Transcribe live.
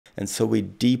And so we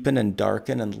deepen and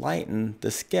darken and lighten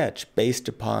the sketch based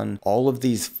upon all of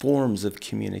these forms of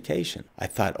communication. I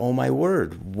thought, oh my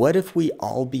word, what if we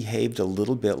all behaved a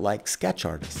little bit like sketch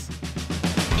artists?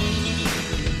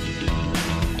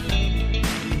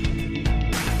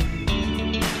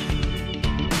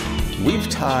 We've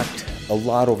talked a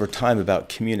lot over time about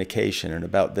communication and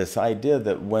about this idea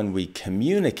that when we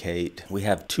communicate, we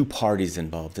have two parties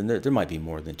involved. And there might be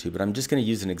more than two, but I'm just going to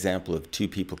use an example of two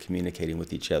people communicating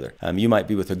with each other. You might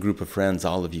be with a group of friends,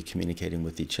 all of you communicating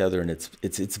with each other, and it's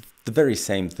the very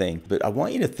same thing. But I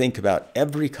want you to think about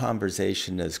every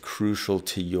conversation as crucial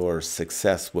to your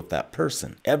success with that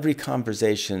person. Every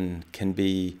conversation can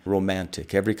be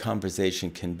romantic. Every conversation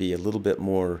can be a little bit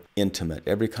more intimate.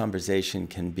 Every conversation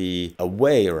can be a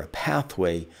way or a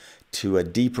pathway to a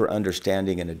deeper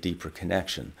understanding and a deeper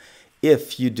connection,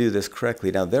 if you do this correctly.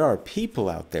 Now, there are people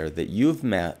out there that you've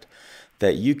met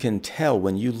that you can tell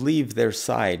when you leave their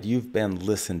side, you've been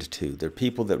listened to. They're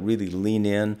people that really lean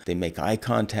in, they make eye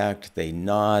contact, they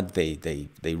nod, they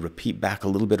repeat back a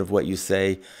little bit of what you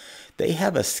say. They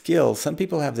have a skill. Some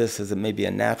people have this as maybe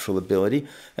a natural ability,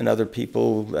 and other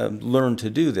people learn to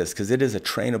do this because it is a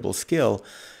trainable skill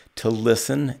to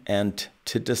listen and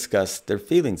to discuss their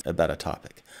feelings about a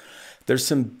topic. There's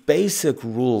some basic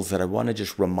rules that I want to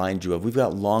just remind you of. We've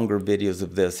got longer videos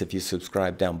of this. If you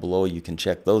subscribe down below, you can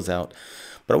check those out.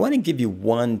 But I want to give you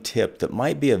one tip that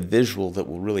might be a visual that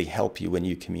will really help you when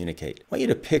you communicate. I want you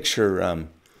to picture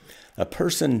a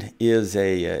person is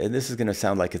and this is going to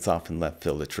sound like it's off in left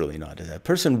field. It's really not. A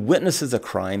person witnesses a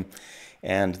crime,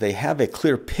 and they have a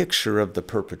clear picture of the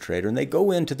perpetrator, and they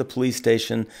go into the police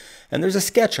station, and there's a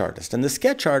sketch artist, and the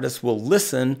sketch artist will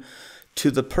listen to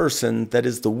the person that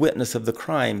is the witness of the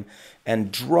crime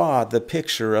and draw the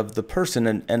picture of the person.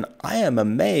 And I am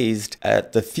amazed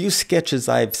at the few sketches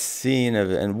I've seen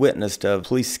and witnessed of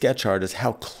police sketch artists,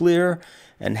 how clear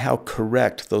and how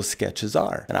correct those sketches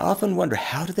are. And I often wonder,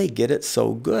 how do they get it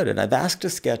so good? And I've asked a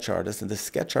sketch artist, and the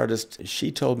sketch artist,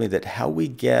 she told me that how we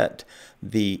get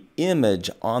the image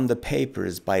on the paper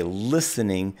is by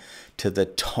listening to the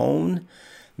tone,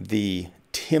 the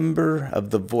timbre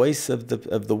of the voice of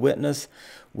the witness.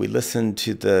 We listen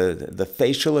to the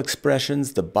facial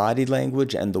expressions, the body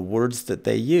language, and the words that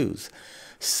they use.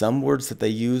 Some words that they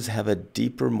use have a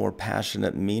deeper, more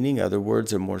passionate meaning. Other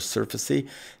words are more surfacey.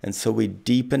 And so we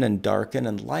deepen and darken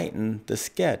and lighten the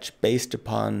sketch based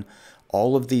upon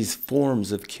all of these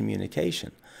forms of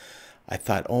communication. I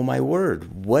thought, oh my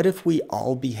word, what if we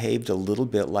all behaved a little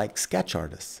bit like sketch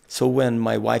artists? So when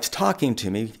my wife's talking to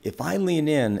me, if I lean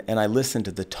in and I listen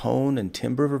to the tone and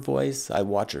timbre of her voice, I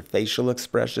watch her facial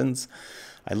expressions,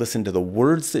 I listen to the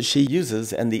words that she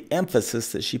uses and the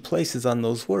emphasis that she places on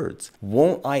those words,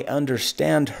 won't I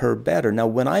understand her better? Now,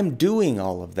 when I'm doing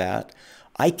all of that,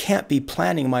 I can't be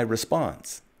planning my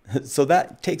response. So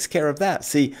that takes care of that.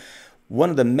 See, one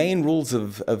of the main rules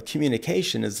of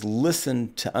communication is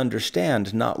listen to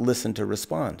understand, not listen to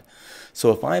respond.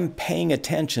 So if I'm paying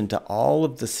attention to all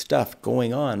of the stuff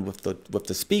going on with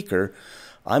the speaker,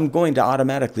 I'm going to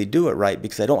automatically do it right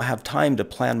because I don't have time to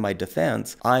plan my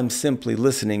defense. I'm simply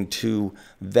listening to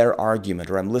their argument,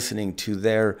 or I'm listening to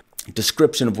their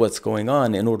description of what's going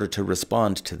on in order to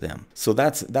respond to them. So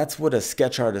that's what a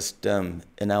sketch artist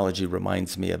analogy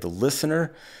reminds me of. The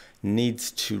listener needs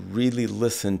to really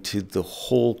listen to the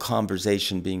whole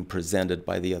conversation being presented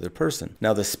by the other person.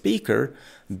 Now the speaker,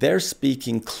 they're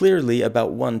speaking clearly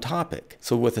about one topic.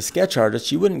 So with a sketch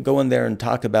artist, you wouldn't go in there and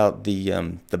talk about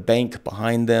the bank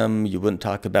behind them. You wouldn't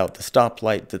talk about the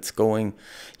stoplight that's going.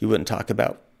 You wouldn't talk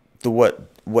about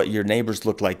what your neighbors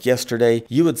looked like yesterday.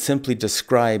 You would simply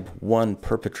describe one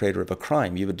perpetrator of a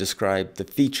crime. You would describe the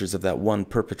features of that one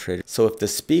perpetrator. So if the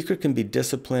speaker can be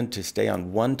disciplined to stay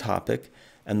on one topic,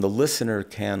 and the listener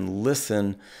can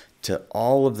listen to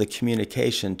all of the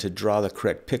communication to draw the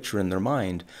correct picture in their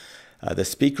mind, the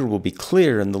speaker will be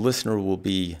clear and the listener will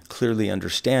be clearly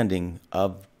understanding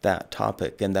of that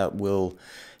topic, and that will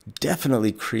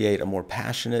definitely create a more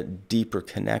passionate, deeper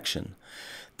connection.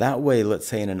 That way, let's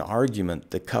say in an argument,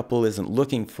 the couple isn't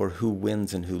looking for who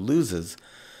wins and who loses.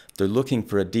 They're looking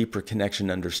for a deeper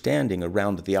connection, understanding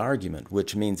around the argument,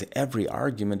 which means every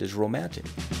argument is romantic.